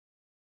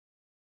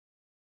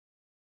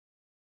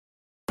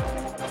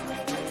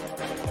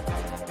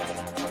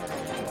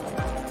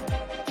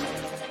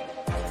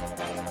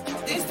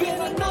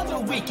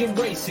week in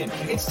racing.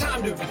 It's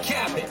time to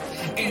recap it.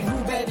 And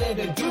who better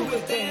to do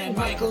it than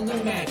Michael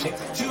New Magic?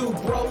 Two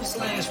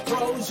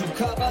bros/pros who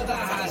cover the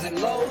highs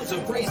and lows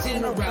of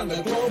racing around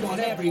the globe on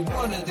every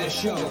one of their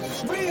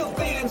shows. Real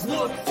fans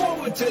look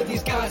forward to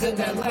these guys and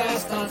their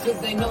last stunts, cause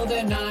they know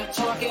they're not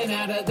talking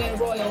out of their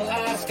royal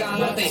ascot.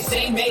 What they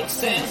say makes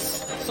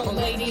sense. So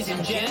ladies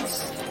and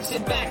gents,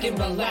 sit back and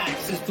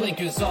relax as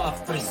Blinkers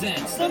Off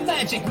presents The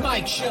Magic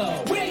Mike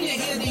Show, where you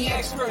hear the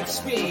experts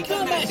speak.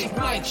 The Magic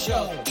Mike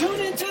Show. Tune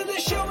into the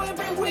show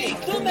every week.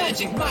 The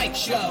Magic Mike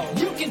Show.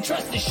 You can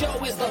trust the show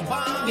is the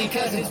bomb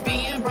because it's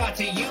being brought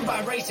to you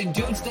by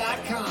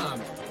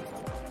RacingDudes.com.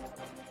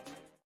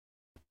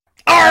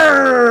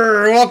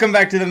 Arr! Welcome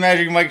back to the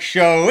Magic Mike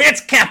Show.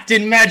 It's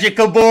Captain Magic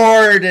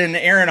aboard and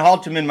Aaron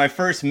Halterman, my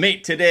first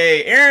mate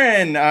today.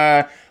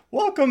 Aaron,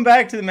 welcome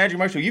back to the Magic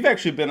Mike Show. You've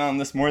actually been on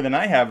this more than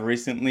I have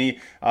recently.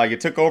 You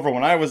took over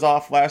when I was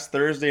off last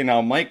Thursday.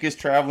 Now Mike is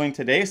traveling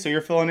today, so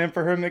you're filling in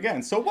for him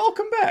again. So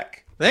welcome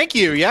back. Thank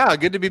you. Yeah,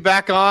 good to be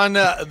back on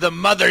the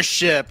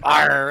mothership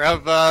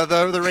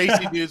of the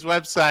Racing News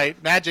website,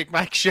 Magic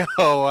Mike Show.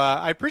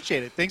 I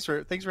appreciate it. Thanks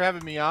for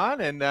having me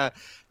on. And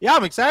yeah,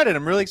 I'm excited.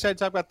 I'm really excited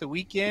to talk about the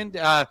weekend.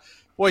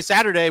 Boy,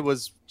 Saturday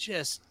was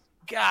just,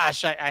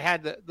 gosh, I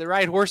had the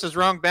right horses,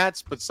 wrong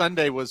bets, but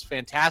Sunday was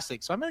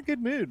fantastic. So I'm in a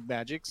good mood,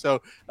 Magic.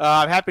 So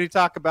I'm happy to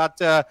talk about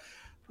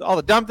all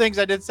the dumb things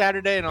I did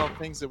Saturday and all the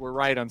things that were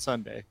right on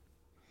Sunday.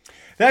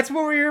 That's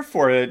what we're here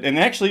for. And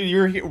actually,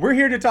 we're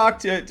here to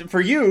talk for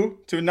you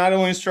to not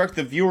only instruct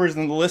the viewers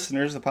and the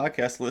listeners, the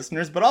podcast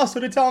listeners, but also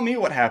to tell me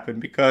what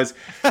happened, because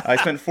I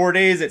spent 4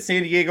 days at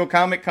San Diego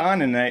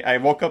Comic-Con, and I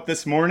woke up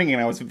this morning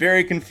and I was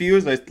very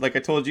confused. Like I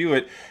told you,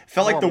 it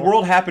felt like the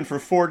world happened for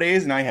 4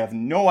 days, and I have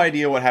no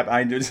idea what happened.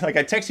 I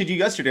texted you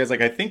yesterday. I was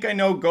like, I think I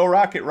know Go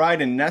Rocket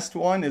Ride and Nest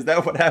One. Is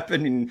that what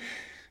happened? And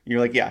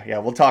you're like, yeah,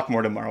 we'll talk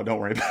more tomorrow. Don't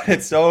worry about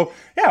it. So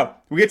yeah,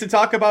 we get to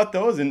talk about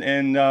those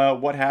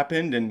and what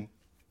happened, and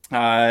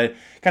kind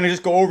of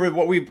just go over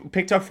what we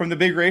picked up from the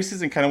big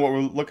races and kind of what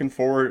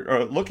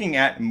we're looking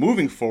at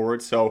moving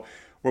forward. So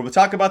we'll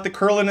talk about the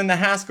Curlin and the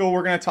Haskell.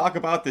 We're going to talk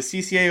about the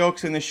CCA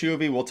Oaks and the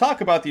Shuby. We'll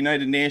talk about the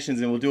United Nations,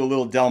 and we'll do a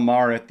little Del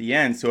Mar at the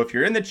end. So if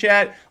you're in the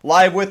chat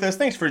live with us,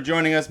 thanks for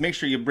joining us. Make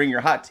sure you bring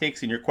your hot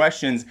takes and your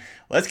questions.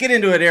 Let's get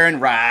into it, Aaron.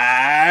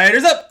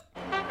 Riders up!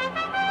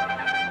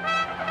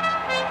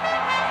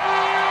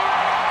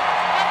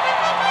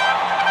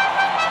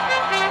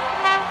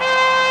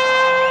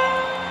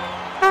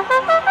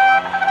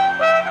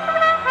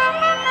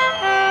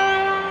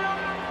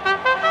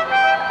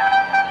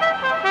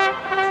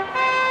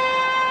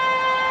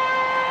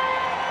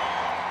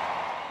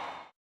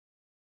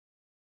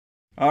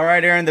 All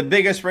right, Aaron, the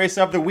biggest race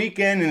of the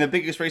weekend and the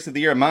biggest race of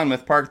the year at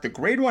Monmouth Park, the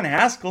Grade 1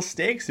 Haskell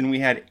Stakes, and we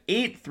had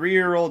 8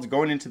 3-year-olds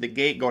going into the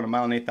gate, going a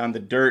mile and 1/8 on the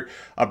dirt,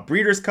 a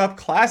Breeders' Cup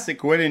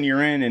Classic win, and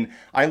you're in. And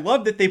I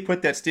love that they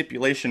put that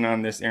stipulation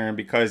on this, Aaron,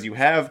 because you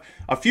have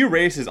a few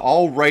races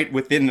all right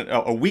within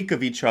a week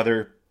of each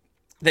other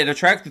that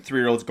attract the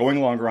 3-year-olds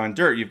going longer on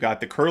dirt. You've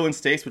got the Curlin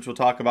Stakes, which we'll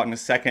talk about in a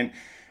second,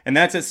 and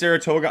that's at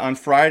Saratoga on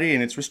Friday,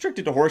 and it's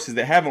restricted to horses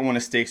that haven't won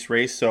a stakes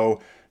race, so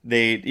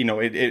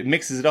it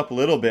mixes it up a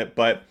little bit.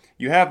 But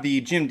you have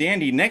the Jim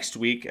Dandy next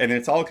week, and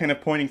it's all kind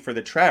of pointing for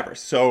the Travers.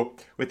 So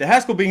with the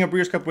Haskell being a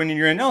Breeders' Cup win, and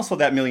you're in, also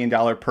that $1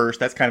 million purse,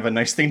 that's kind of a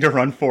nice thing to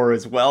run for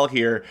as well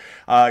here.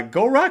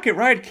 Go Rocket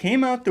Ride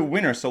came out the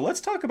winner, so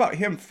let's talk about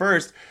him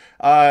first.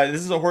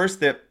 This is a horse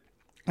that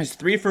is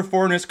 3 for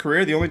 4 in his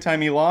career. The only time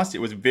he lost, it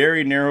was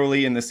very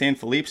narrowly in the San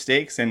Felipe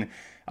Stakes, and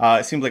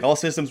it seemed like all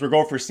systems were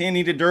going for San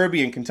Anita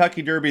Derby and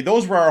Kentucky Derby.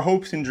 Those were our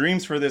hopes and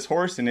dreams for this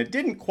horse, and it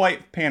didn't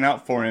quite pan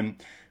out for him.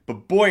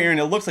 But boy, Aaron,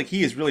 it looks like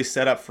he is really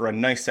set up for a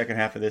nice second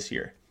half of this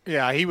year.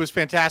 Yeah, he was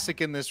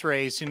fantastic in this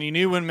race, and you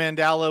knew when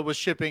Mandela was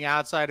shipping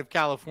outside of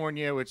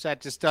California, which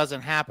that just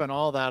doesn't happen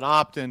all that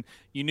often,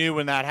 you knew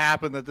when that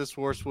happened that this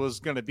horse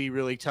was going to be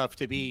really tough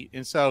to beat.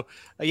 And so,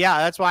 yeah,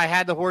 that's why I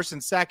had the horse in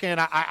second.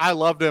 I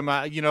loved him.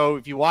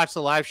 If you watch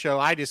the live show,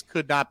 I just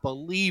could not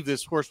believe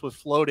this horse was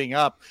floating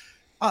up.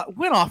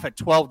 Went off at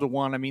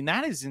 12-1. I mean,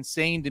 that is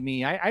insane to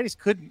me. I just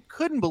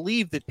couldn't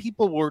believe that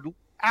people were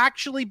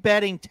actually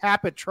betting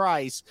Tapit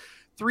Trice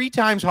 3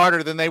 times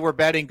harder than they were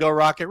betting Go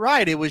Rocket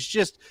Ride. It was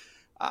just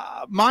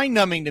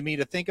mind-numbing to me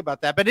to think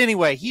about that. But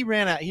anyway, he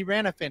ran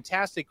a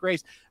fantastic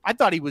race. I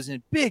thought he was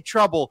in big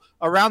trouble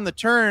around the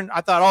turn. I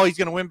thought, he's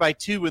going to win by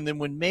 2. And then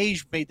when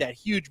Mage made that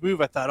huge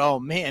move, I thought, oh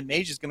man,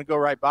 Mage is going to go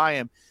right by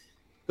him.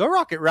 Go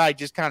Rocket Ride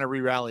just kind of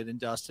re-rallied and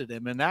dusted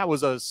him, and that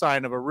was a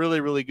sign of a really,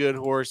 really good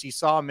horse. He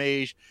saw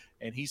Mage,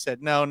 and he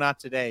said, no, not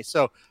today.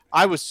 So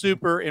I was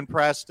super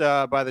impressed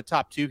by the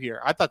top 2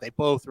 here. I thought they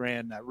both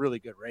ran really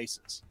good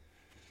races.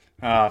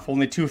 If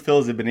only 2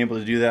 Phils had been able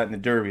to do that in the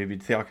Derby, it'd be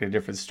talking a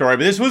different story.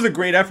 But this was a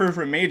great effort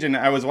from Mage, and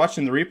I was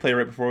watching the replay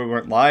right before we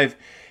went live,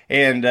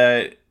 and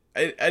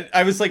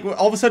I was like,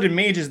 all of a sudden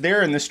Mage is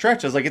there in the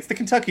stretch. I was like, it's the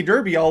Kentucky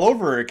Derby all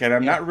over again.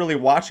 I'm not really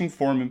watching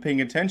for him and paying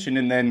attention,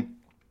 and then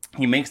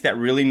he makes that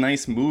really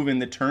nice move in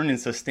the turn and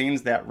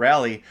sustains that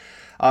rally.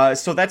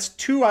 So that's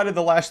 2 out of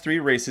the last 3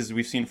 races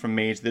we've seen from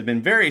Mage. They've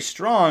been very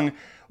strong.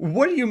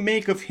 What do you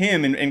make of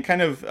him? And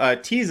kind of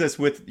tease us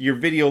with your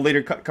video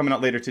later coming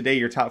out later today,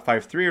 your top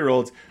 5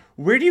 3-year-olds.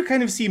 Where do you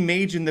kind of see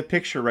Mage in the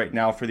picture right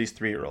now for these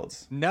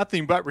 3-year-olds?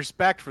 Nothing but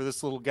respect for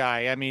this little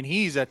guy. I mean,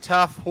 he's a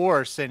tough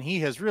horse, and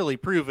he has really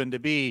proven to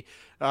be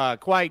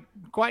quite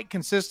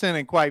consistent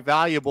and quite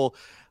valuable.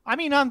 I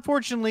mean,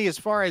 unfortunately, as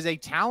far as a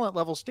talent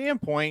level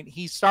standpoint,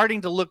 he's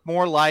starting to look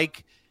more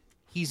like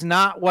he's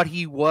not what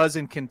he was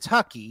in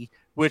Kentucky,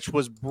 which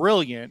was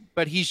brilliant,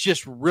 but he's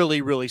just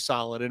really, really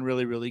solid and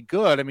really, really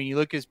good. I mean, you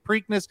look at his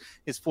Preakness,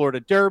 his Florida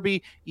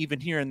Derby, even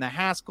here in the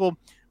Haskell,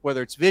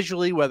 whether it's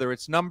visually, whether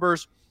it's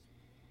numbers,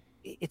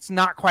 it's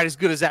not quite as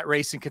good as that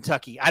race in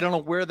Kentucky. I don't know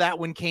where that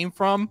one came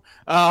from.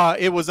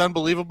 It was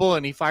unbelievable,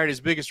 and he fired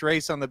his biggest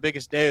race on the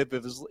biggest day of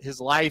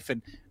his life.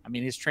 And, I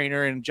mean, his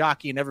trainer and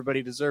jockey and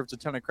everybody deserves a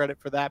ton of credit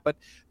for that. But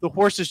the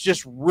horse is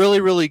just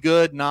really, really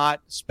good, not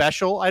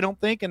special, I don't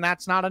think, and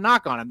that's not a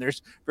knock on him.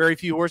 There's very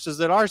few horses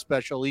that are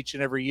special each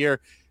and every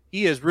year.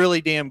 He is really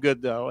damn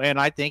good, though, and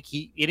I think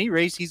any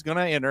race he's going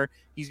to enter,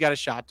 he's got a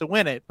shot to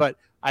win it. But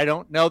I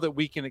don't know that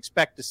we can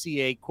expect to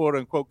see a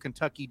quote-unquote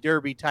Kentucky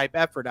Derby type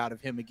effort out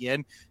of him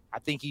again. I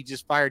think he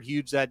just fired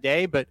huge that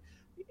day, but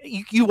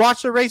you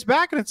watch the race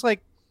back, and it's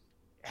like,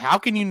 how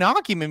can you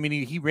knock him? I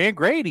mean, he ran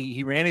great.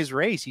 He ran his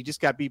race. He just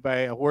got beat by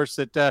a horse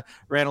that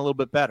ran a little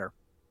bit better.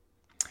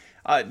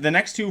 The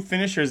next 2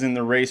 finishers in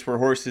the race were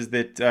horses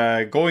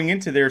that, going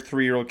into their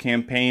 3-year-old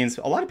campaigns,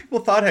 a lot of people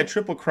thought had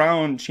Triple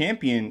Crown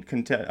champion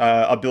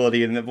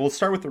ability. And we'll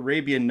start with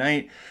Arabian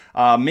Night,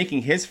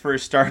 making his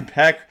first start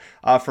back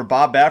for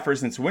Bob Baffert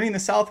since winning the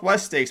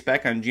Southwest Stakes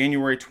back on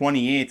January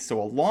 28th.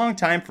 So a long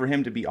time for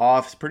him to be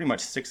off, pretty much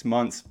 6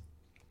 months.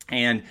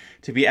 And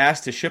to be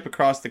asked to ship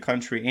across the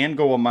country and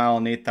go a mile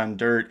and 1/8 on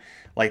dirt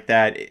like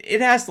that,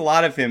 it asked a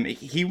lot of him.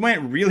 He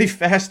went really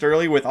fast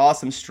early with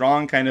Awesome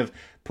Strong, kind of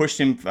pushed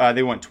him.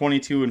 They went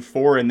 22 and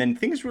 4, and then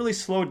things really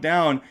slowed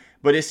down.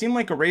 But it seemed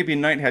like Arabian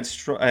Night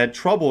had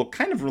trouble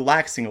kind of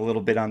relaxing a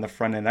little bit on the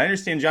front end. I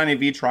understand Johnny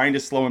V trying to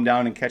slow him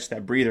down and catch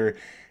that breather.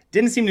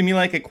 Didn't seem to me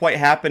like it quite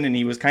happened, and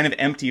he was kind of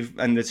empty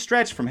on the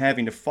stretch from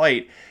having to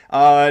fight.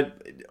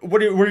 What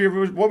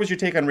was your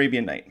take on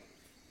Arabian Night?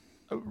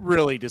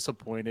 Really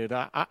disappointed.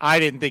 I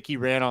didn't think he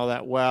ran all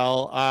that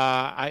well.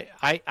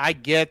 I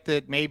get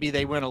that maybe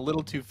they went a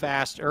little too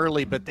fast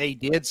early, but they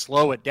did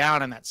slow it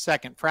down in that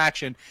second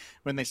fraction.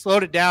 When they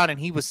slowed it down and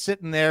he was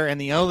sitting there,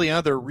 and the only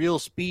other real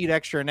speed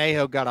Extra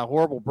Anejo got a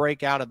horrible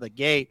break out of the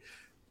gate,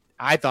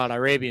 I thought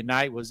Arabian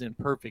Night was in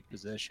perfect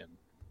position,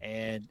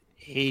 and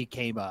he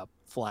came up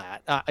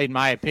flat, in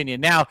my opinion.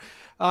 Now,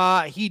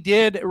 he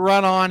did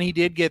run on, he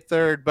did get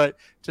third, but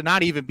to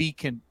not even be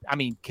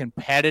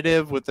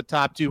competitive with the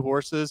top 2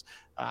 horses,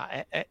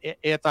 I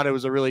thought it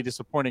was a really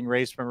disappointing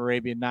race from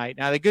Arabian Night.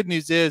 Now, the good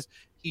news is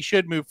he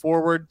should move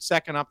forward.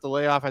 Second off the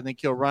layoff, I think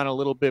he'll run a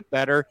little bit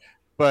better.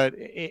 But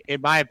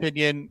in my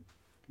opinion,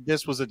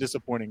 this was a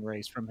disappointing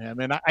race from him.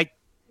 And I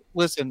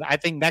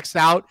think next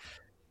out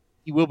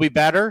he will be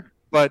better,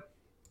 but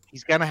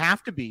he's going to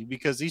have to be,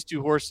 because these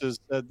 2 horses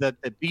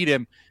that beat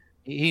him,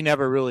 he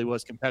never really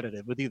was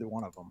competitive with either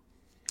one of them.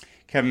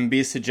 Kevin B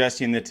is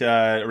suggesting that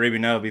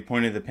Arabian Night will be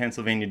pointing to the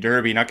Pennsylvania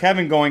Derby. Now,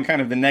 Kevin going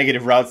kind of the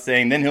negative route,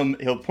 saying then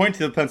he'll point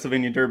to the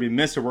Pennsylvania Derby,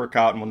 miss a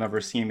workout, and we'll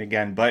never see him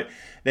again. But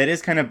that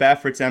is kind of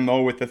Baffert's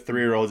MO with the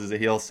 3-year-olds, is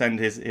that he'll send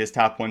his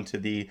top one to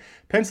the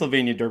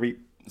Pennsylvania Derby.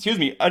 Excuse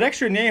me.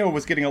 Extra Anejo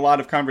was getting a lot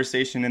of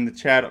conversation in the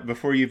chat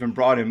before you even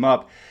brought him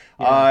up.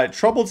 Yeah.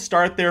 Troubled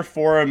start there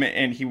for him,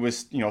 and he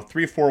was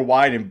 3-4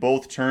 wide in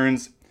both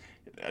turns.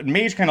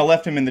 Mage kind of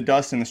left him in the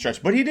dust in the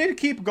stretch, but he did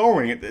keep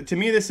going. To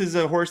me, this is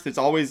a horse that's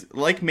always,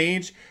 like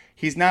Mage,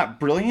 he's not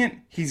brilliant.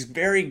 He's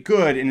very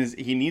good, and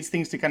he needs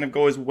things to kind of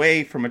go his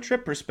way from a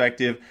trip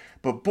perspective.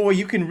 But boy,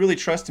 you can really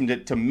trust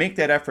him to make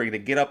that effort, to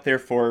get up there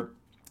for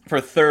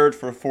third,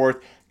 for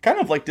fourth, kind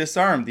of like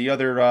disarm the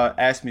other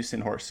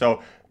Asmussen horse.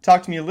 So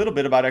talk to me a little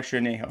bit about Extra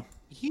Anejo.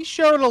 He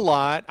showed a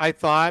lot, I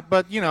thought,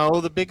 but,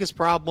 the biggest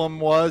problem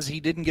was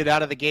he didn't get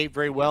out of the gate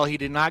very well. He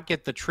did not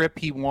get the trip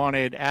he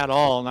wanted at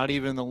all, not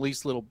even the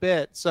least little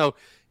bit. So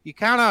you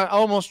kind of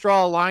almost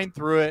draw a line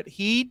through it.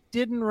 He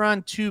didn't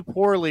run too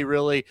poorly,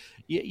 really.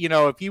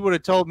 If you would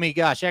have told me,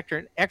 gosh,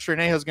 Extra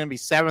Anejo is going to be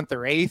 7th or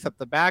 8th up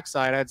the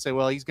backside, I'd say,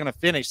 well, he's going to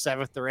finish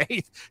 7th or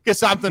 8th because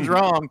something's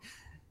wrong.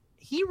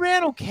 He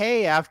ran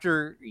okay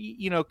after,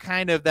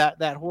 kind of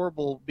that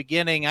horrible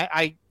beginning.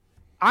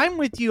 I'm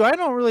with you. I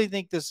don't really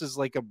think this is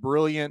like a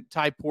brilliant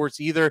type horse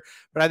either,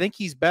 but I think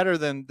he's better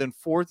than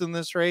 4th in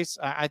this race.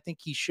 I think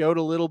he showed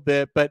a little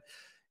bit, but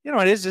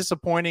it is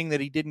disappointing that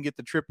he didn't get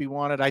the trip he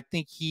wanted. I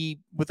think he,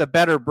 with a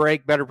better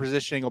break, better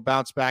positioning, will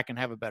bounce back and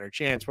have a better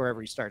chance wherever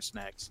he starts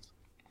next.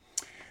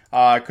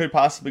 Could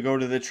possibly go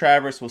to the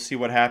Traverse. We'll see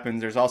what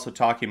happens. There's also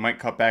talk he might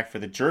cut back for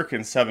the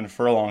Jerkin 7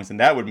 furlongs, and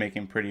that would make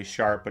him pretty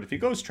sharp. But if he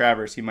goes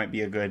Traverse, he might be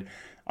a good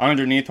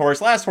underneath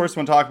horse. Last horse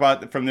we'll talk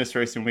about from this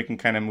race, and we can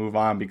kind of move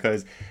on,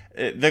 because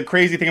the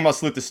crazy thing about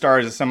Salute the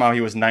Stars is somehow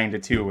he was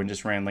 9-2 and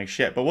just ran like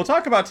shit. But we'll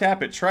talk about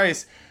Tapit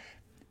Trice.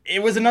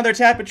 it was another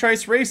Tapit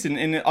Trice race,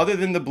 and other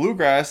than the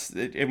Bluegrass,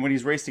 and when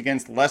he's raced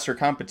against lesser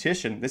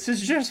competition, this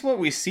is just what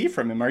we see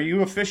from him. Are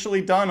you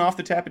officially done off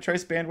the Tapit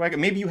Trice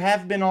bandwagon? Maybe you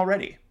have been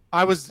already.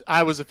 I was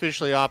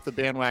officially off the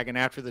bandwagon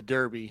after the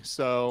Derby,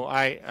 so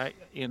I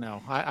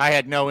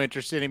had no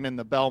interest in him in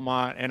the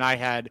Belmont, and I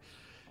had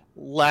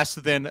less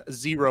than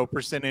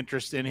 0%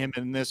 interest in him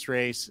in this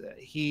race.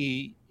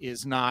 He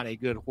is not a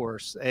good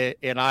horse,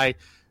 and I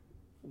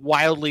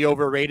wildly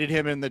overrated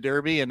him in the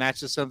Derby, and that's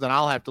just something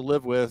I'll have to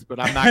live with. But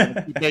I'm not going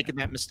to keep making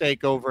that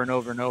mistake over and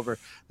over and over.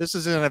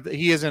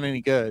 He isn't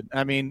any good.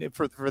 I mean,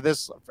 for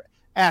this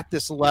at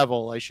this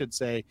level, I should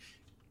say,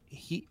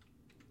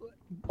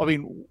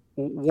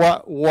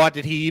 what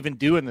did he even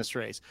do in this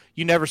race?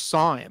 You never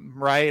saw him,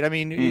 right? I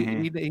mean,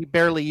 he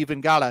barely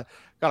even got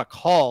a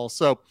call.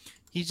 So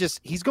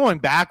he's going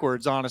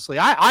backwards, honestly.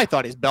 I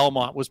thought his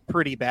Belmont was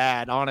pretty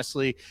bad,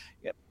 honestly.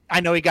 I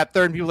know he got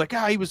third, and people were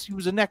like, he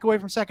was a neck away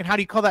from second. How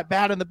do you call that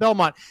bad in the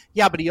Belmont?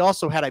 Yeah, but he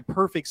also had a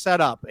perfect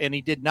setup, and he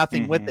did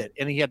nothing with it.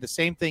 And he had the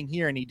same thing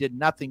here, and he did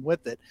nothing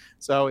with it.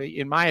 So,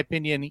 in my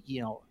opinion,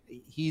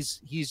 he's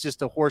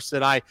just a horse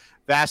that I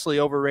vastly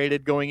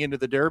overrated going into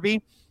the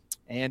Derby.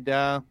 And,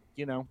 I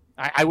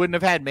wouldn't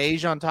have had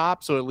Mage on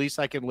top, so at least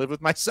I can live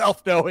with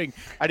myself knowing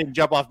I didn't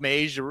jump off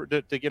Mage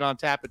to get on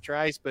Tapit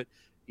Trice, but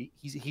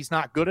he's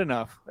not good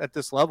enough at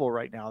this level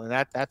right now. And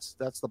that's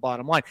the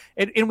bottom line.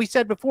 And we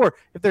said before,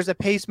 if there's a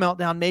pace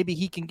meltdown, maybe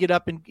he can get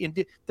up and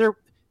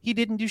he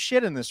didn't do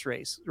shit in this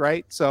race,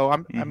 right? So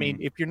I mean,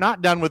 if you're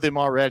not done with him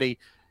already,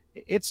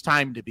 it's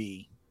time to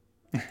be.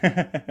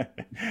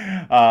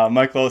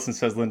 Mike Lowson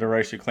says Linda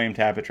Rice should claim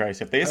Tapit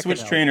Trice. If they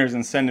switch trainers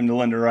and send him to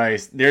Linda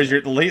Rice, there's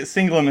your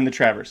single him in the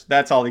Travers.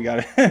 That's all you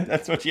got.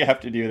 That's what you have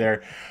to do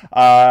there.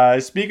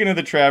 Speaking of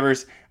the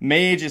Travers,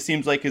 Mage, it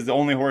seems like, is the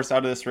only horse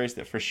out of this race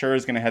that for sure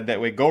is going to head that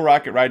way. Go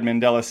Rocket Ride,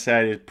 Mandela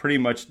said, is pretty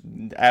much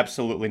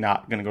absolutely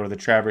not going to go to the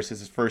Travers.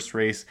 This is his first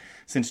race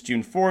since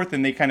June 4th,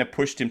 and they kind of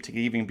pushed him to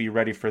even be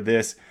ready for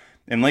this.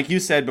 And like you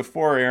said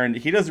before, Aaron,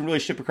 he doesn't really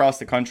ship across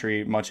the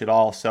country much at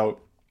all, so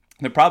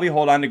they'll probably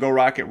hold on to Go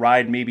Rocket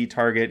Ride, maybe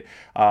target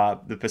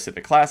the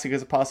Pacific Classic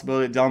as a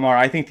possibility at Del Mar.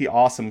 I think the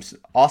Awesome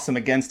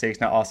Again Stakes,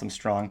 not Awesome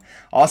Strong,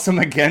 Awesome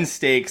Again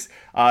Stakes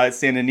at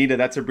Santa Anita,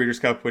 that's a Breeders'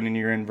 Cup winning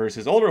year in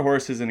versus older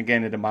horses, and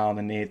again at a mile and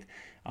an eighth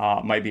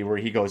might be where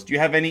he goes. Do you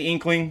have any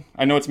inkling?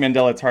 I know it's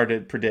Mandela, it's hard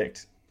to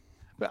predict.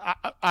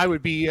 I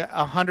would be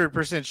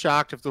 100%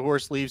 shocked if the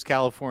horse leaves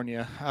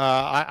California.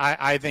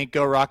 I think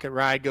Go Rocket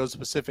Ride goes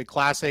Pacific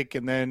Classic,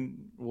 and then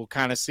we'll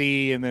kind of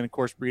see, and then, of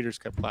course, Breeders'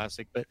 Cup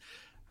Classic. But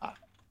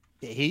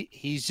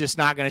he's just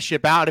not going to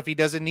ship out if he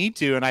doesn't need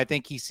to. And I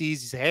think he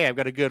sees, hey, I've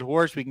got a good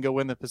horse. We can go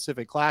win the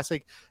Pacific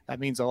Classic. That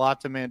means a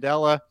lot to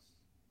Mandela.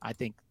 I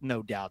think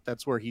no doubt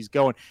that's where he's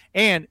going.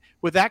 And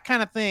with that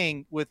kind of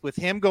thing, with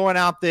him going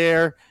out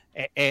there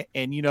and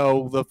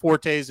the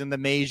Fortes and the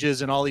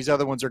Mages and all these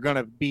other ones are going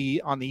to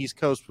be on the East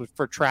Coast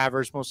for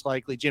Travers, most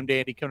likely. Jim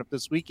Dandy coming up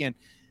this weekend.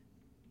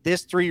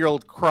 This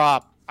 3-year-old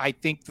crop, I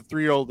think the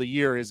 3-year-old of the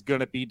year is going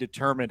to be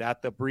determined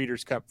at the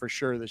Breeders' Cup for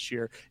sure this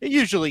year. It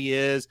usually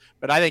is,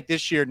 but I think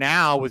this year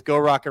now with Go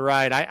Rocket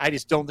Ride, I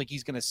just don't think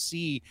he's going to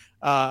see,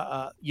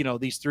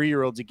 these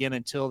 3-year-olds again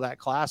until that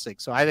Classic.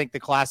 So I think the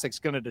Classic's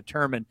going to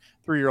determine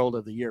 3-year-old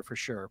of the year for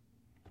sure.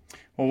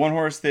 Well, one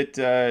horse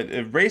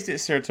that raced at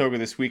Saratoga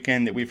this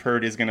weekend that we've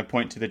heard is going to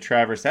point to the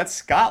Travers. That's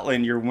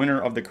Scotland, your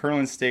winner of the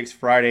Curlin Stakes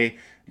Friday,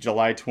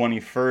 July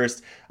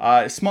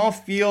 21st. Small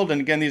field,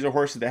 and again, these are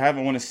horses that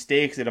haven't won a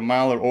stakes at a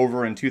mile or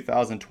over in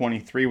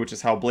 2023, which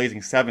is how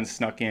Blazing Sevens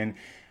snuck in.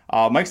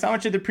 Mike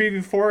Stomach did the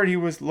preview for it. He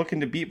was looking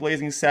to beat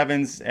Blazing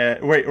Sevens.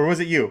 Wait, or was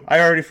it you? I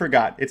already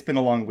forgot. It's been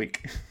a long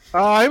week.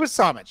 It was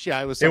Stomach.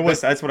 Yeah, it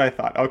was. That's what I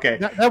thought. Okay.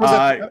 That was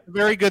a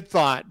very good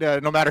thought,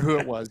 no matter who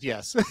it was.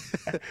 Yes.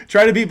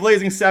 Try to beat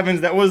Blazing Sevens.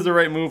 That was the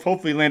right move.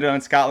 Hopefully landed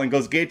on Scotland.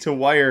 Goes gate to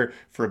wire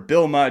for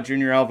Bill Mott,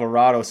 Jr.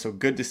 Alvarado. So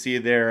good to see you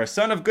there. A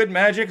son of good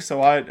magic.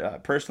 So I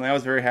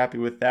was very happy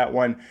with that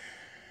one.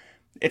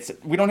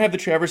 We don't have the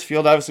Travers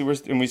field,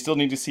 obviously, and we still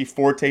need to see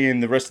Forte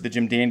and the rest of the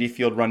Jim Dandy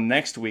field run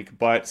next week.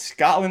 But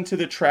Scotland to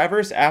the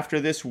Travers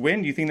after this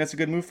win, do you think that's a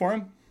good move for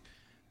him?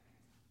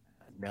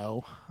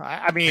 No.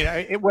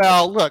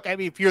 Look,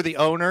 if you're the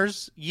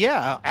owners,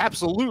 yeah,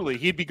 absolutely.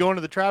 He'd be going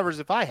to the Travers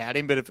if I had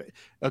him. But if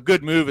a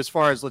good move as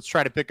far as let's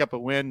try to pick up a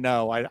win,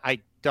 no, I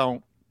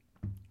don't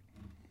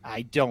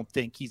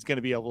think he's going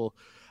to be able.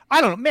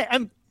 I don't know,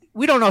 man.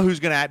 We don't know who's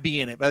going to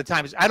be in it by the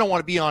time. I don't want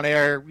to be on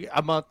air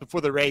a month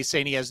before the race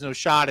saying he has no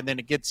shot, and then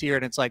it gets here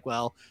and it's like,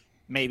 well,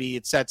 maybe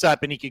it sets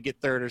up and he could get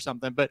third or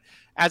something. But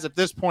as of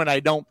this point, I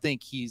don't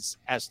think he's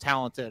as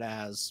talented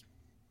as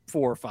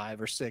 4 or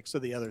 5 or 6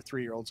 of the other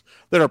 3-year-olds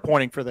that are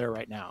pointing for there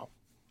right now.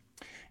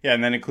 Yeah,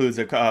 and that includes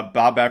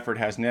Bob Baffert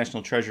has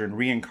National Treasure and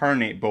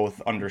Reincarnate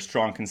both under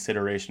strong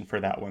consideration for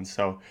that one.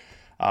 So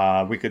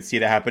we could see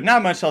that happen.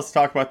 Not much else to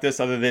talk about this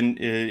other than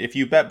if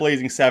you bet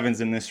Blazing Sevens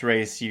in this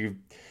race,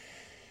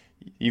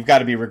 you've got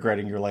to be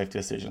regretting your life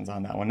decisions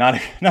on that one. Not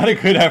a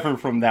good effort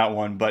from that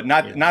one, but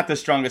not the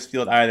strongest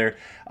field either.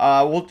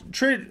 We'll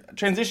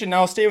transition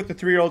now. Stay with the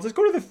 3-year-olds. Let's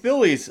go to the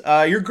fillies.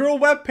 Your girl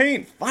Wet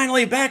Paint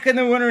finally back in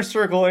the winner's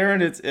circle,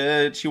 Aaron.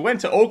 She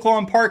went to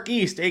Oaklawn Park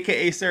East,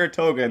 aka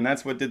Saratoga, and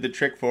that's what did the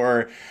trick for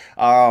her.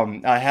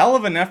 A hell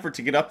of an effort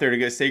to get up there to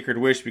get Sacred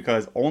Wish,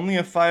 because only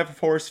a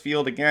 5-horse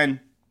field again,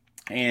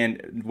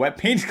 and Wet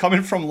Paint's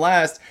coming from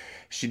last.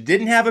 She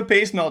didn't have a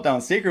pace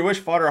meltdown. Sacred Wish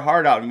fought her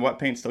heart out, and Wet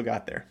Paint still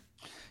got there.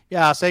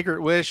 Yeah, Sacred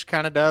Wish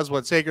kind of does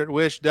what Sacred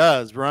Wish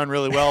does, run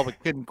really well, but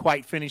couldn't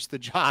quite finish the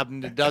job,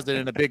 and it does it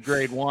in a big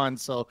grade 1.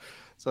 So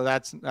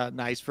that's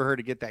nice for her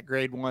to get that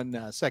grade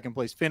 1 second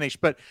place finish.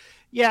 But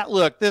yeah,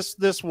 look,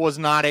 this was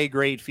not a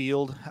great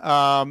field,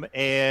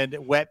 and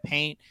Wet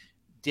Paint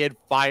did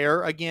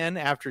fire again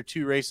after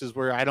 2 races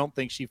where I don't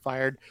think she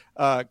fired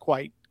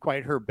quite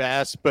her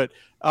best. But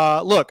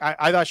look,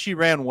 I thought she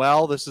ran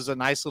well. This is a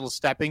nice little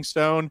stepping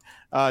stone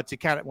to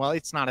kind of, well,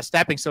 it's not a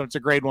stepping stone. It's a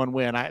grade 1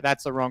 win.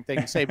 That's the wrong thing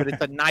to say, but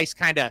it's a nice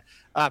kind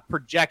of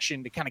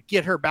projection to kind of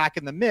get her back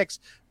in the mix.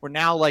 We're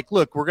now like,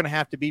 look, we're going to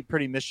have to be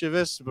pretty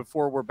mischievous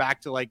before we're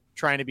back to like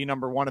trying to be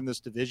number 1 in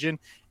this division.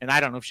 And I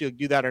don't know if she'll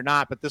do that or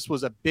not, but this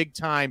was a big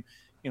time,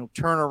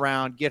 turn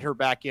around, get her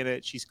back in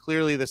it. She's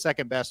clearly the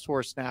second best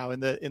horse now in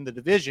the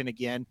division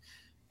again.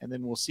 And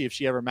then we'll see if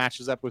she ever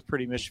matches up with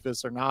Pretty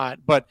Mischievous or not.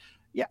 But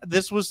yeah,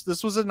 this was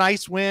a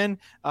nice win.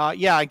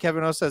 And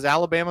Kevin O says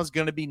Alabama's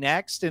going to be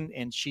next,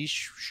 and she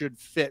should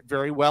fit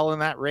very well in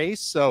that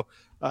race. So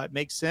it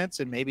makes sense,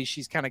 and maybe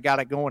she's kind of got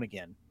it going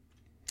again.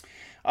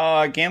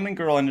 Gambling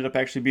Girl ended up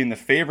actually being the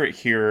favorite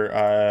here.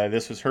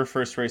 This was her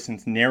first race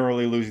since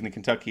narrowly losing the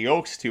Kentucky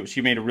Oaks to.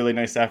 She made a really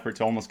nice effort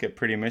to almost get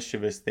Pretty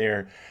Mischievous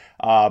there.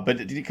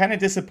 But it kind of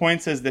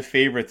disappoints as the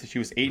favorite. She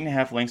was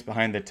 8.5 lengths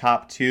behind the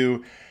top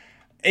 2.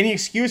 Any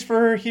excuse for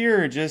her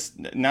here, or just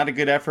not a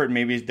good effort?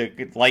 Maybe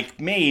like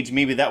Mage,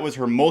 maybe that was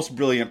her most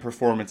brilliant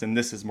performance, and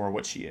this is more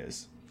what she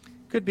is.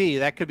 Could be.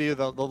 That could be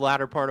the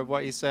latter part of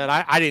what you said.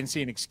 I didn't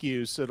see an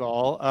excuse at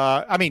all.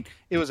 I mean,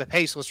 it was a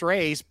paceless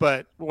race,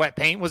 but Wet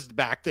Paint was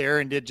back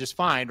there and did just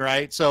fine,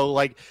 right? So,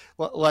 like,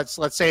 let's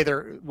say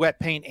they're Wet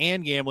Paint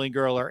and Gambling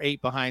Girl are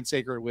 8 behind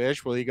Sacred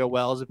Wish. Well, you go,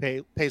 well, it's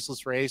a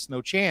paceless race,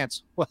 no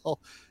chance. Well,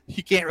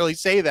 you can't really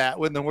say that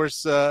when the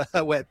worst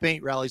Wet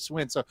Paint rallies to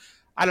win. So,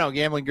 I don't know.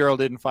 Gambling Girl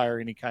didn't fire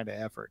any kind of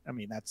effort. I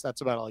mean,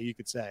 that's about all you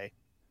could say.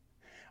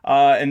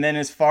 And then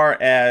as far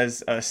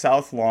as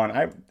South Lawn,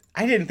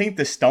 I didn't think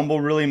the stumble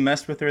really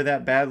messed with her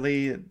that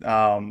badly.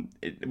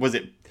 Was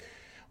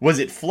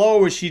it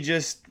flow? Was she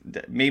just,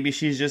 maybe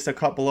she's just a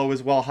cut below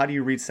as well? How do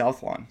you read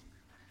South Lawn?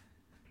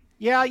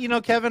 Yeah,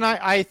 Kevin,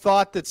 I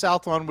thought that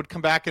South Lawn would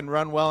come back and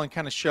run well and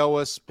kind of show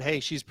us, hey,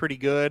 she's pretty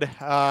good.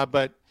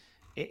 But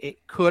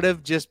it could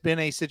have just been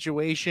a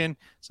situation.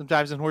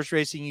 Sometimes in horse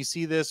racing, you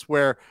see this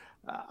where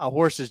a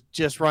horse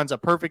just runs a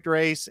perfect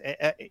race.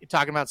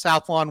 Talking about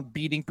South Lawn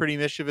beating Pretty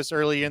Mischievous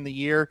early in the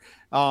year,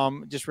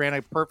 just ran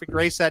a perfect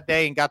race that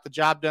day and got the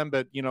job done.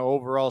 But,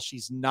 overall,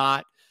 she's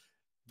not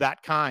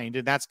that kind.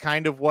 And that's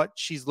kind of what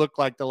she's looked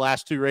like the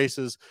last 2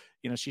 races.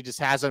 She just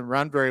hasn't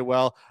run very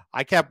well.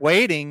 I kept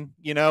waiting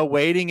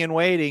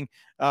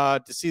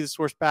to see this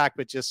horse back,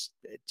 but it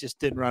just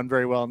didn't run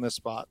very well in this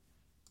spot.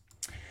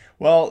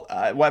 Well,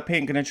 Wet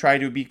Paint going to try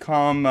to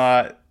become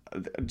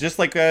just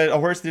like a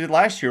horse did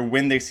last year,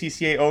 win the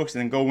CCA Oaks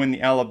and then go win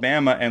the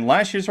Alabama. And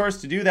last year's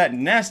horse to do that,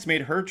 Nest,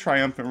 made her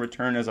triumphant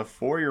return as a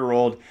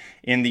 4-year-old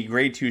in the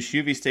Grade 2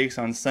 Chuvy Stakes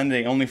on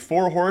Sunday. Only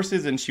 4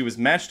 horses, and she was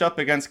matched up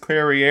against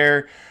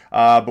Clairiere.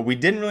 But we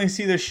didn't really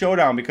see this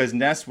showdown because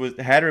Nest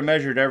had her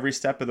measured every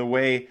step of the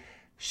way.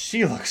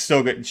 She looks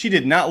so good. She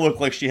did not look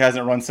like she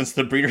hasn't run since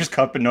the Breeders'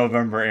 Cup in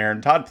November,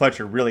 Aaron. Todd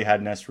Pletcher really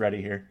had Nest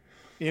ready here.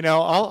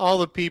 All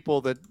the people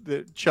that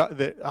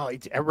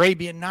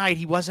Arabian Night,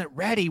 he wasn't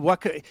ready.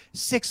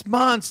 6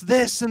 months,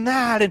 this and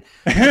that, and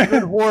a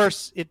good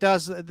horse. It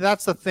does.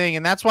 That's the thing,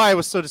 and that's why I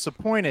was so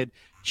disappointed.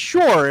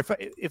 Sure,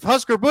 if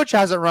Husker Butch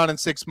hasn't run in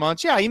 6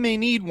 months, yeah, you may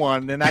need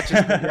one, and that's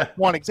just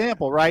one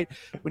example, right?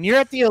 When you're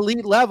at the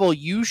elite level,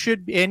 you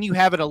should, and you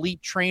have an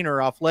elite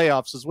trainer off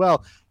layoffs as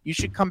well. You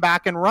should come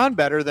back and run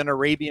better than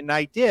Arabian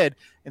Night did.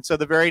 And so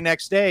the very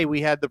next day, we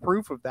had the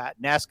proof of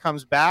that. Ness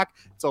comes back.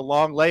 It's a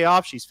long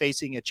layoff. She's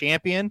facing a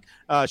champion.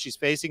 She's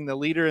facing the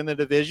leader in the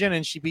division,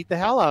 and she beat the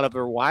hell out of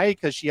her. Why?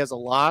 Because she has a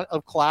lot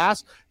of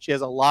class. She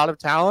has a lot of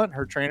talent.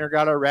 Her trainer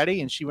got her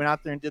ready, and she went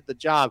out there and did the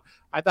job.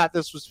 I thought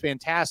this was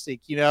fantastic.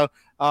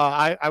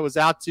 I was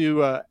out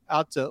to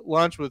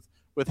lunch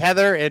with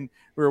Heather, and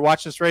we were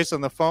watching this race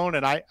on the phone,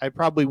 and I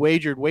probably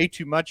wagered way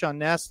too much on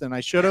Ness than I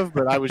should have,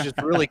 but I was just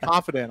really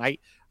confident.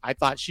 I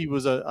thought she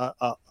was a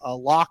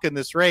lock in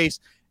this race,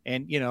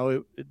 and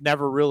it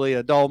never really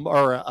a dull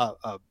or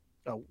a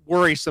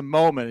worrisome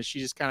moment, and she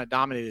just kind of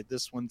dominated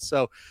this one.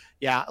 So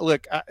yeah,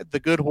 look, the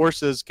good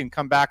horses can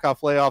come back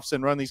off layoffs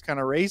and run these kind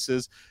of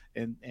races,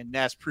 and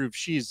Ness proved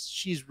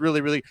she's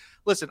really, really,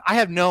 listen, I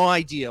have no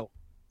idea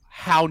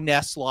how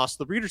Ness lost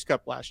the Breeders'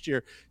 Cup last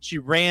year. She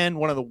ran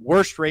one of the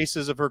worst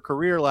races of her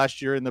career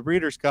last year in the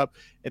Breeders' Cup.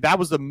 And that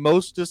was the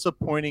most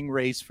disappointing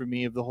race for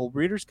me of the whole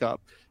Breeders'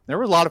 Cup. There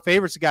were a lot of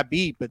favorites that got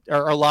beat,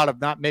 or a lot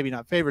of maybe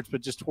not favorites,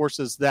 but just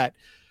horses that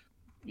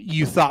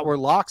you thought were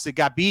locks that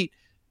got beat.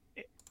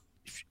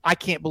 I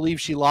can't believe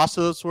she lost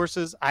to those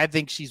horses. I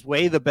think she's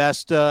way the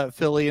best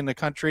filly in the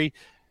country,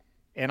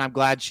 and I'm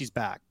glad she's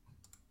back.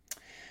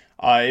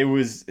 One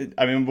of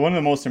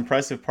the most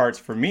impressive parts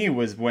for me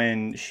was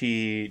when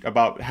she,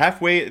 about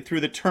halfway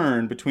through the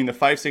turn between the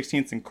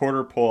 5/16 and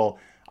quarter pole,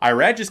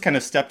 Irad just kind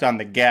of stepped on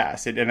the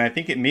gas. And I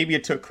think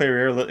it took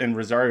Clariere and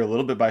Rosario a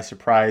little bit by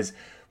surprise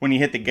when he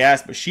hit the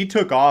gas, but she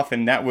took off,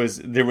 and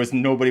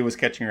nobody was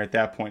catching her at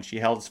that point. She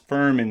held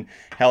firm and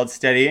held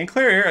steady, and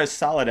Clariere a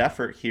solid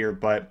effort here,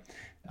 but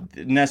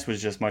Ness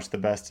was just much the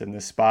best in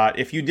this spot.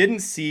 If you didn't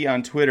see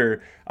on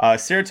Twitter,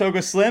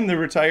 Saratoga Slim, the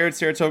retired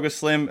Saratoga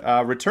Slim,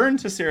 returned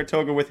to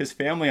Saratoga with his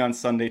family on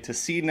Sunday to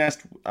see Ness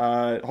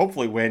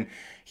hopefully win.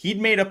 He'd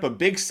made up a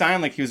big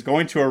sign like he was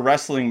going to a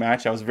wrestling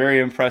match. I was very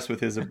impressed with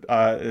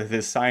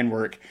his sign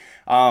work.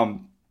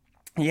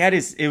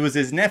 It was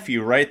his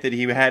nephew, right, that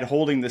he had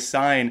holding the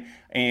sign,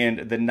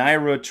 and the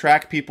NYRA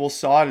track people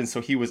saw it, and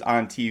so he was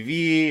on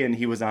TV, and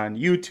he was on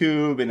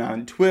YouTube and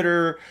on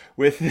Twitter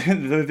with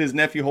his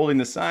nephew holding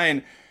the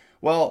sign.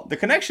 Well, the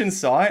Connections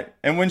saw it,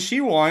 and when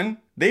she won,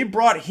 they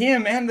brought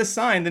him and the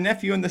sign, the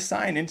nephew and the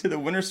sign, into the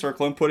winner's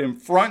circle and put him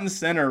front and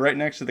center right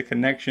next to the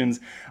Connections.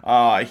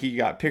 He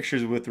got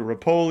pictures with the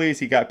Rapolis.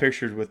 He got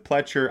pictures with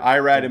Pletcher.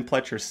 Irad and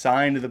Pletcher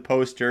signed the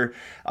poster.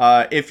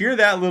 If you're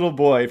that little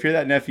boy, if you're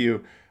that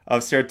nephew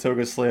of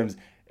Saratoga Slims,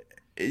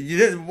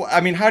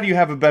 how do you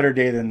have a better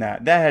day than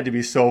that? That had to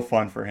be so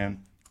fun for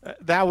him.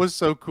 That was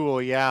so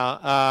cool. Yeah.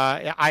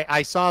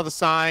 I saw the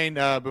sign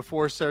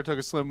before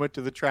Saratoga Slim went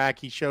to the track.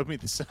 He showed me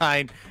the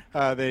sign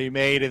that he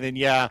made. And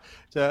then,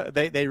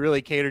 they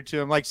really catered to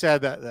him. Like I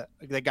said,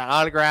 they got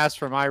autographs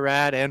from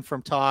Irad and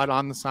from Todd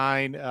on the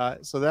sign.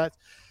 So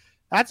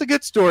that's a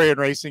good story in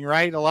racing,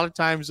 right? A lot of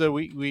times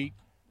we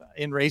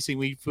in racing,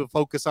 we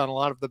focus on a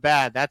lot of the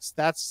bad.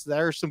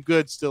 There's some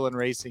good still in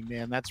racing,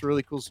 man. That's a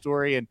really cool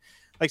story. And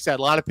like I said,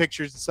 a lot of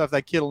pictures and stuff.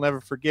 That kid will never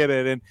forget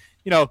it. And,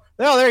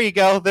 there you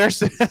go.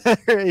 There's,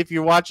 if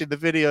you're watching the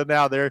video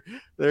now,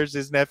 there's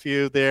his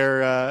nephew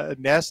there.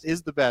 Nest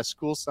is the best.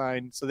 Cool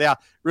sign. So yeah,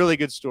 really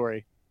good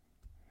story.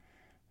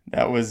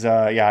 That was,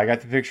 I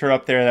got the picture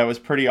up there. That was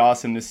pretty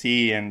awesome to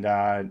see. And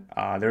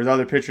there's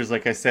other pictures,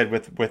 like I said,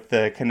 with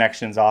the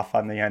Connections off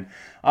on the end.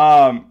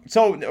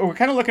 So we're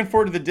kind of looking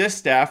forward to the disc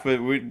staff, but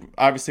we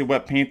obviously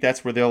wet paint.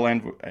 That's where they'll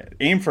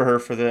aim for her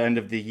for the end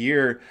of the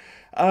year.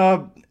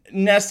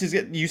 Nest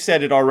you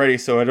said it already,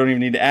 so I don't even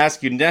need to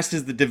ask you. Nest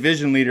is the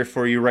division leader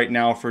for you right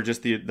now for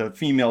just the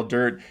female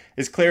dirt.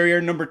 Is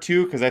Clariere number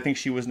 2? Because I think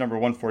she was number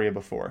 1 for you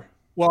before.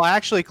 Well,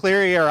 actually,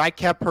 Clariere, I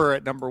kept her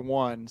at number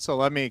 1. So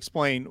let me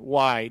explain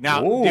why.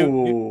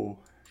 Now,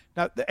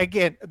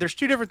 again, there's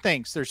two different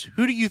things. There's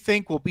who do you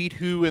think will beat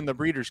who in the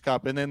Breeders'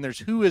 Cup, and then there's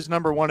who is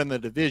number 1 in the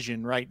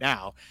division right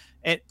now.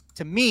 And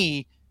to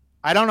me,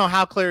 I don't know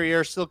how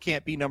Clariere still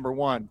can't be number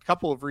 1.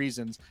 Couple of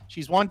reasons.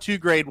 She's won 2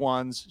 grade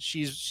 1s.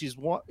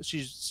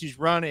 She's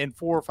run in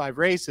 4 or 5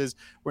 races.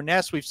 Where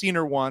Ness, we've seen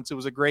her once. It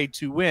was a grade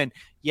 2 win.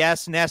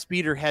 Yes, Ness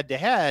beat her head to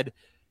head.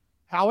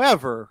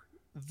 However,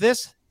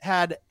 this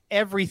had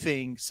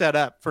everything set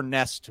up for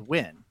Ness to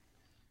win.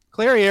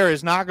 Clariere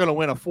is not going to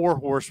win a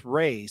 4-horse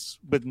race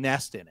with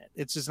Nest in it.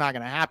 It's just not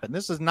going to happen.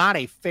 This is not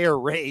a fair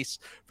race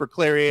for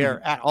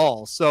Clariere at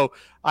all. So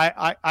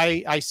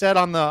I said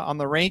on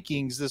the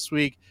rankings this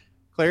week,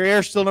 Clariere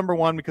is still number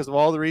 1 because of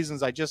all the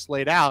reasons I just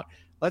laid out.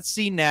 Let's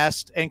see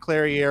Nest and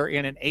Clariere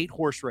in an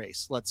 8-horse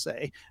race, let's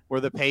say, where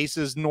the pace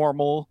is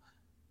normal,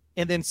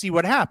 and then see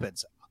what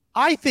happens.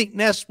 I think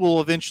Nest will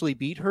eventually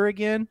beat her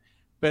again,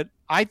 but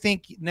I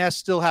think Nest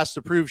still has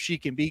to prove she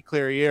can beat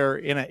Clariere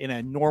in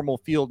a normal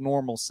field,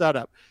 normal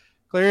setup.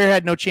 Clariere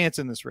had no chance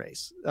in this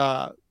race.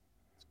 The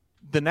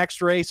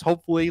next race,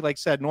 hopefully, like I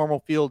said,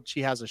 normal field,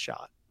 she has a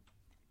shot.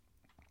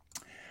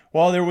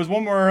 Well, there was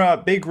one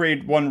more big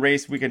Grade 1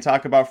 race we can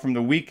talk about from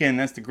the weekend.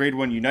 That's the Grade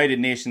 1 United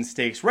Nations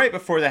Stakes right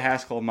before the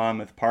Haskell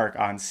Monmouth Park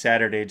on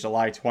Saturday,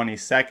 July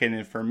 22nd.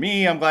 And for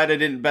me, I'm glad I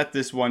didn't bet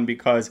this one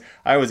because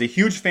I was a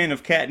huge fan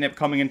of Catnip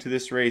coming into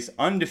this race,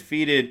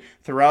 undefeated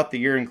throughout the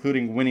year,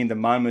 including winning the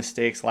Monmouth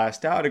Stakes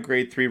last out, a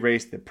Grade 3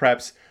 race that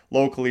preps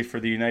locally for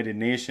the United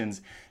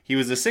Nations. He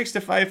was a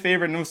 6-5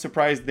 favorite, no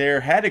surprise there,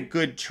 had a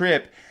good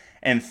trip.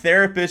 And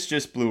Therapist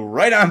just blew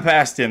right on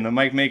past him, the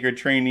Mike Maker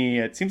trainee.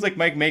 It seems like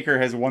Mike Maker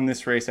has won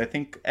this race, I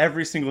think,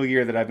 every single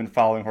year that I've been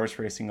following horse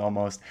racing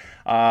almost.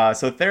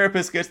 So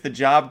Therapist gets the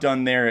job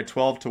done there at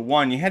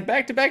 12-1. You had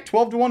back-to-back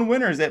 12-1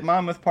 winners at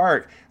Monmouth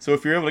Park. So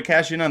if you're able to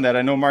cash in on that,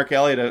 I know Mark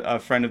Elliott, a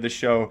friend of the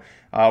show,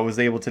 was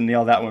able to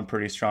nail that one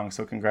pretty strong.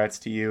 So congrats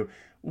to you.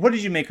 What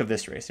did you make of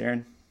this race,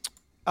 Aaron?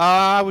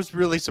 I was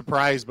really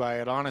surprised by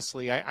it,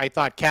 honestly. I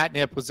thought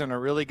Catnip was in a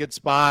really good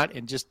spot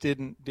and just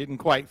didn't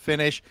quite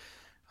finish.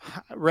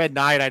 Red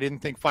Knight, I didn't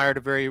think fired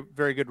a very,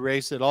 very good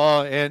race at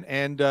all.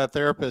 And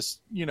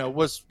Therapist,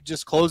 was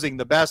just closing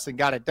the best and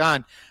got it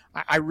done.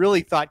 I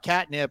really thought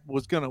Catnip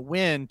was going to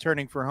win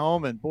turning for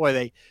home. And boy,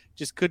 they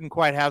just couldn't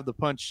quite have the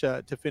punch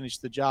to finish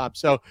the job.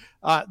 So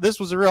this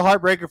was a real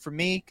heartbreaker for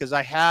me because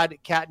I had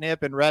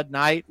Catnip and Red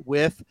Knight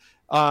with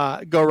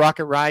Go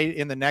Rocket Ride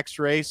in the next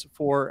race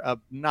for a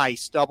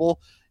nice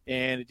double.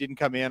 And it didn't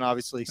come in,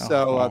 obviously.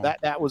 So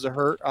that was a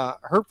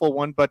hurtful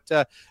one. But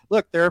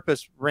look,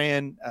 Therapist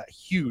ran a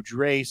huge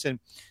race, and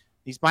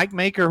these Mike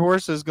Maker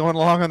horses going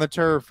along on the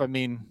turf. I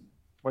mean,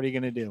 what are you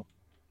going to do?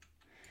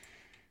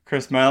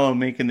 Chris Milo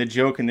making the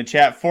joke in the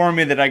chat for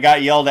me that I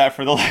got yelled at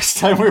for the last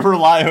time we were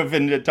live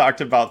and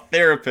talked about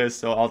Therapist,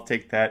 so I'll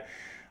take that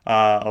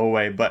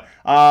away. But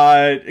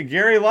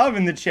Gary Love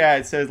in the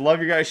chat says, love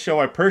your guys' show.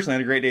 I personally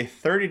had a great day.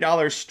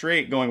 $30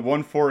 straight going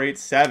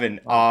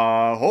 1487.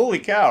 Holy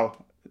cow.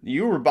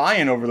 You were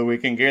buying over the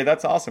weekend, Gary.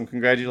 That's awesome.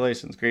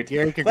 Congratulations. Great.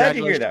 Gary, glad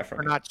to hear that from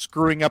for you. Not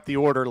screwing up the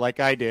order like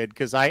I did,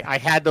 because I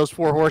had those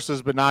 4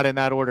 horses, but not in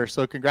that order.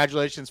 So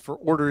congratulations for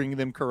ordering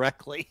them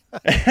correctly.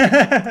 It's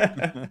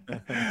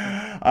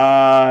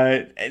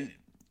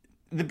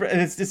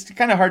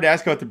kind of hard to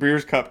ask about the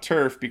Breeders' Cup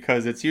turf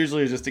because it's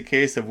usually just a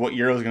case of what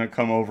year is going to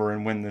come over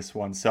and win this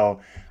one. So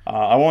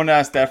I won't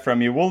ask that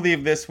from you. We'll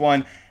leave this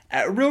one.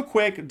 Real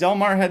quick, Del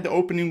Mar had the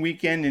opening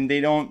weekend, and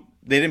they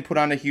didn't put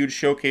on a huge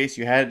showcase.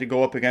 You had to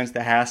go up against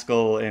the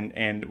Haskell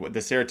and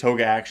the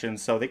Saratoga action.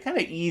 So they kind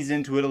of eased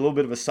into it, a little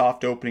bit of a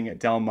soft opening at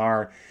Del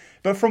Mar.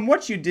 But from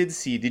what you did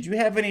see, did you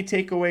have any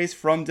takeaways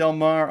from Del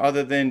Mar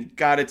other than,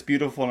 God, it's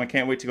beautiful and I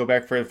can't wait to go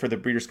back for the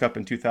Breeders' Cup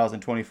in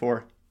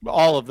 2024?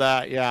 All of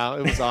that, yeah,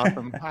 it was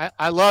awesome.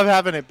 I love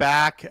having it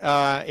back.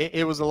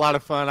 It was a lot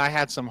of fun. I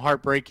had some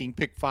heartbreaking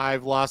pick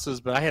 5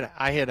 losses, but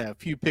I had a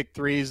few pick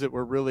 3s that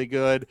were really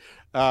good,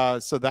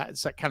 so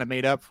that kind of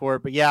made up for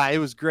it. But yeah, it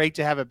was great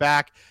to have it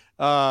back.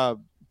 Ton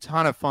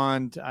of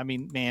fun. I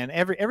mean, man,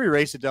 every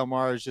race at Del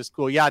Mar is just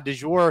cool. Yeah, De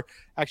Jour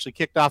actually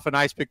kicked off a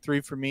nice pick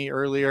 3 for me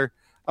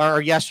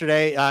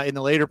yesterday in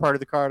the later part of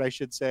the card, I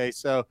should say.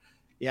 So.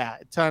 Yeah,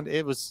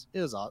 it was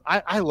awesome.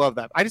 I love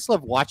that. I just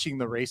love watching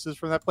the races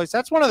from that place.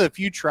 That's one of the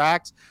few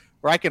tracks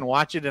where I can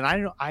watch it, and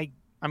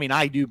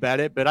I do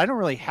bet it, but I don't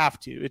really have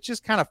to. It's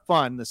just kind of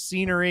fun, the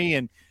scenery,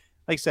 and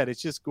like I said,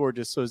 it's just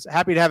gorgeous. So I was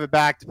happy to have it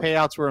back. The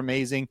payouts were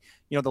amazing.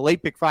 The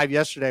late pick 5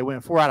 yesterday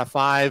went 4 out of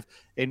 5,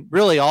 and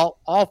really all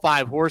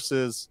 5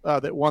 horses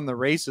that won the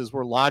races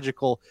were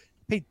logical.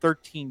 Paid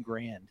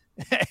 $13,000.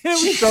 It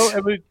was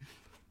so.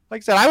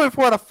 Like I said, I went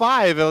 4 out of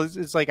 5.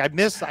 It's like I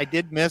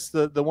did miss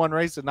the one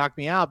race that knocked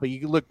me out, but you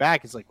can look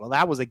back. It's like, well,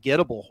 that was a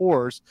gettable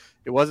horse.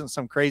 It wasn't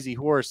some crazy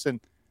horse, and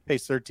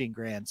pays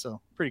 $13,000. So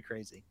pretty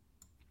crazy.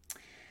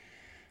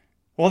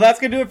 Well,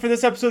 that's going to do it for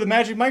this episode of the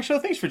Magic Mike Show.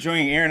 Thanks for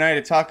joining Aaron and I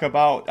to talk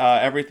about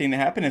everything that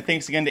happened. And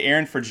thanks again to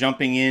Aaron for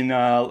jumping in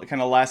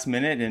kind of last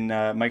minute.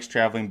 And Mike's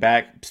traveling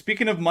back.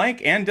 Speaking of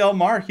Mike and Del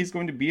Mar, he's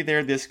going to be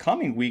there this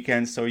coming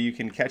weekend. So you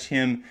can catch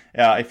him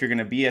if you're going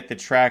to be at the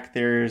track.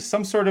 There's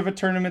some sort of a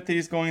tournament that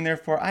he's going there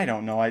for. I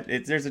don't know.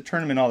 There's a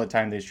tournament all the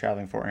time that he's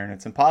traveling for, Aaron.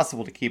 It's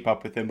impossible to keep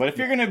up with him. But if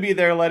you're going to be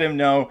there, let him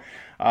know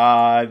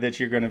that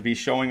you're going to be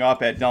showing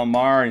up at Del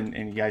Mar,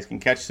 and you guys can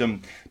catch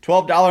some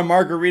 $12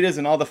 margaritas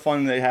and all the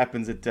fun that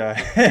happens at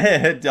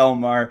Del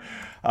Mar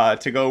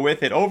to go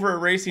with it. Over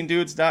at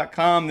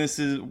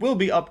racingdudes.com, will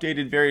be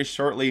updated very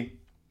shortly.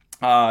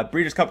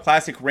 Breeders' Cup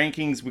Classic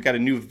rankings. We got a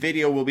new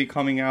video will be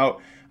coming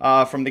out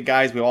from the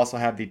guys. We also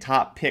have the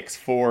top picks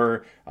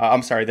for,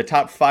 the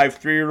top 5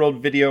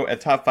 3-year-old video, a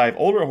top 5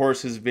 older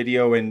horses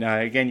video. And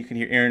again, you can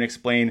hear Aaron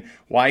explain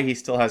why he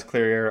still has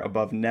clear air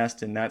above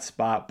Nest in that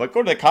spot. But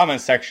go to the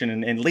comment section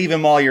and leave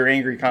him all your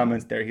angry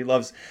comments there. He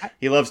loves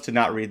to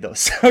not read those.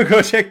 So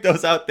go check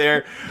those out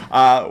there.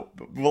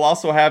 We'll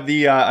also have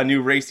a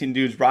new Racing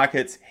Dudes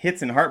Rockets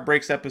Hits and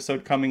Heartbreaks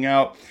episode coming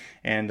out,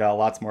 and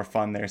lots more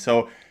fun there.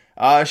 So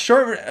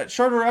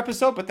shorter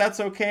episode, but that's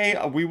okay.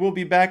 We will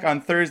be back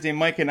on Thursday,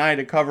 Mike and I,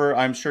 to cover,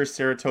 I'm sure,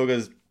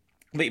 Saratoga's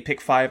late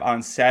pick 5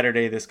 on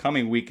Saturday this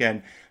coming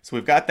weekend. So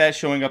we've got that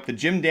showing up. The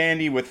Jim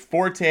Dandy with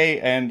Forte,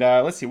 and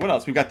let's see what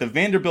else. We've got the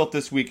Vanderbilt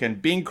this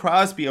weekend. Bing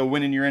Crosby, a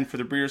win in your end for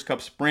the Breeders'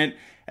 Cup Sprint,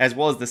 as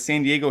well as the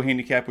San Diego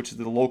Handicap, which is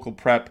the local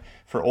prep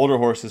for older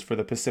horses for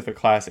the Pacific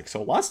Classic.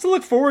 So lots to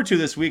look forward to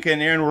this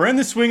weekend, Aaron. We're in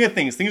the swing of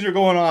things. Things are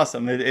going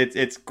awesome.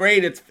 It's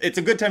great. It's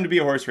a good time to be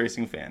a horse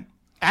racing fan.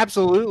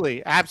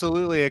 Absolutely.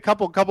 A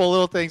couple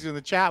little things in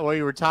the chat while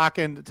you were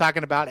talking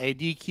about a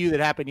DQ that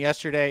happened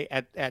yesterday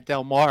at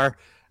Del Mar.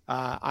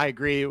 I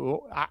agree.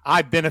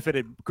 I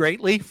benefited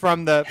greatly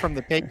from the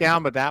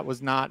takedown, but that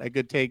was not a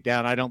good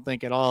takedown, I don't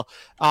think, at all.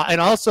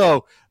 And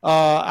also,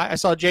 I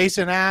saw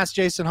Jason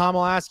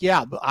Hummel ask,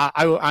 yeah,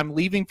 I'm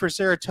leaving for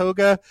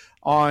Saratoga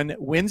on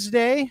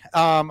Wednesday.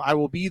 I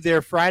will be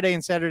there Friday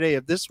and Saturday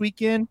of this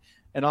weekend,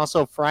 and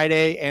also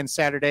Friday and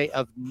Saturday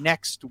of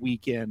next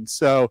weekend.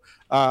 So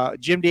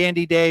Jim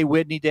Dandy Day,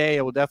 Whitney Day,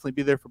 I will definitely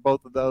be there for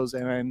both of those,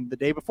 and the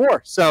day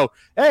before. So,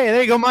 hey,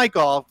 there you go,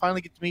 Michael. I'll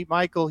finally get to meet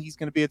Michael. He's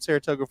going to be at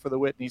Saratoga for the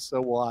Whitney, so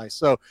will I.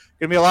 So going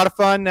to be a lot of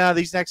fun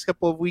these next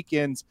couple of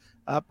weekends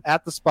up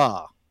at the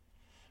spa.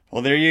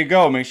 Well, there you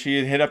go. Make sure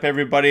you hit up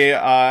everybody.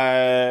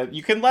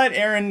 You can let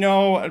Aaron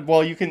know.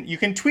 Well, you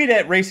can tweet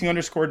at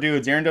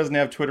racing_dudes. Aaron doesn't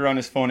have Twitter on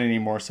his phone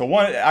anymore, so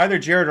either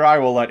Jared or I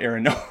will let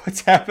Aaron know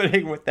what's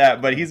happening with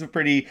that. But he's a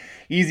pretty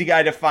easy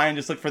guy to find.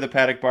 Just look for the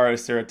Paddock Bar of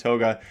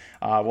Saratoga.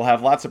 We'll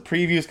have lots of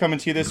previews coming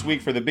to you this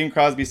week for the Bing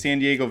Crosby San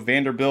Diego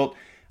Vanderbilt.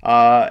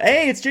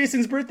 Hey, it's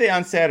Jason's birthday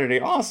on Saturday.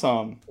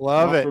 Awesome.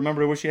 Love it.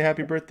 Remember to wish you a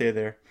happy birthday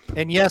there.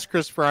 And yes,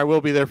 Christopher, I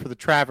will be there for the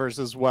Travers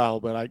as well.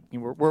 But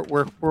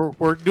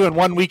we're doing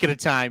 1 week at a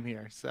time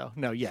here. So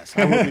no, yes,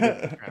 I will be there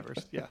for the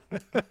Travers.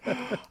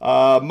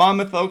 Yeah.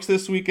 Monmouth Oaks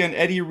this weekend.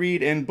 Eddie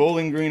Reed and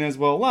Bowling Green as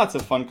well. Lots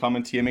of fun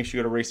coming to you. Make sure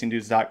you go to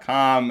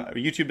racingdudes.com,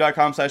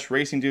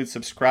 youtube.com/racingdudes.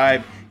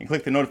 Subscribe and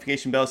click the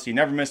notification bell so you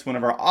never miss one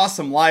of our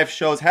awesome live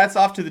shows. Hats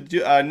off to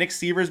the Nick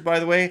Sievers, by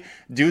the way.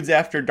 Dudes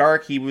After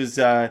Dark. He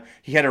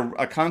had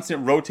a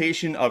constant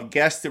rotation of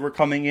guests that were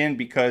coming in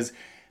because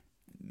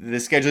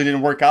the schedule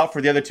didn't work out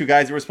for the other two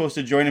guys that were supposed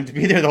to join him to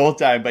be there the whole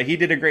time, but he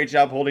did a great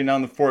job holding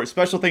down the fort.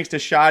 Special thanks to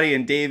Shoddy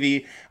and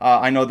Davey.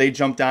 I know they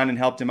jumped on and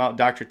helped him out.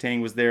 Dr.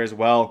 Tang was there as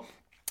well.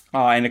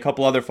 And a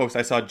couple other folks.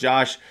 I saw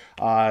Josh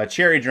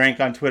Cherry Drank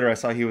on Twitter. I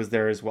saw he was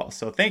there as well.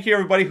 So thank you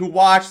everybody who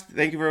watched.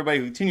 Thank you for everybody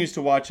who continues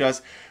to watch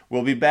us.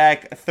 We'll be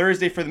back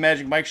Thursday for the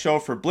Magic Mike Show,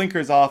 for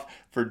Blinkers Off,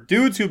 for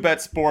Dudes Who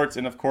Bet Sports,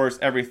 and of course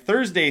every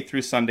Thursday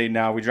through Sunday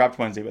now. We dropped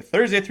Wednesday, but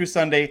Thursday through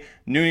Sunday,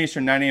 noon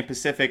Eastern, 9 a.m.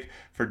 Pacific,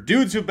 for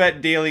Dudes Who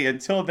Bet Daily.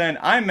 Until then,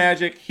 I'm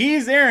Magic.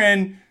 He's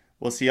Aaron.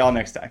 We'll see y'all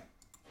next time.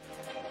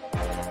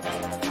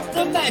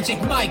 The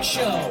Magic Mike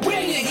Show,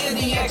 where you hear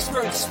the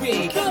experts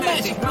speak. The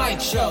Magic Mike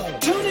Show.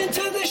 Tune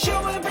into the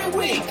show every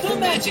week. The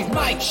Magic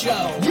Mike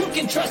Show. You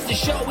can trust the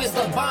show is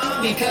the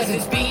bomb because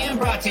it's being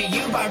brought to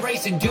you by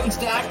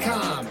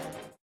racingdudes.com.